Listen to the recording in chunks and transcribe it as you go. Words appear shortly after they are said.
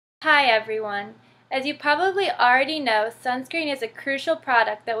Hi everyone! As you probably already know, sunscreen is a crucial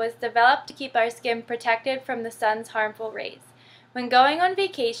product that was developed to keep our skin protected from the sun's harmful rays. When going on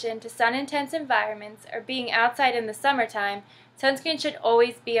vacation to sun-intense environments or being outside in the summertime, sunscreen should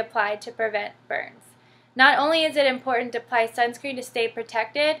always be applied to prevent burns. Not only is it important to apply sunscreen to stay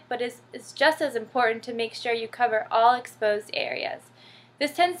protected, but it's just as important to make sure you cover all exposed areas.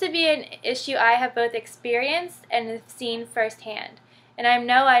 This tends to be an issue I have both experienced and have seen firsthand. And I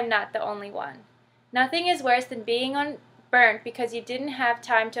know I'm not the only one. Nothing is worse than being burnt because you didn't have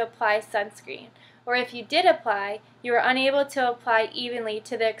time to apply sunscreen, or if you did apply, you were unable to apply evenly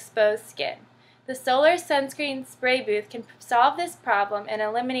to the exposed skin. The Solar Sunscreen Spray Booth can solve this problem and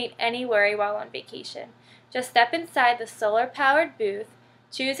eliminate any worry while on vacation. Just step inside the solar-powered booth,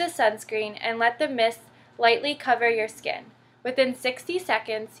 choose a sunscreen, and let the mist lightly cover your skin. Within 60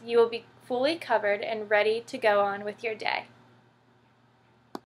 seconds, you will be fully covered and ready to go on with your day.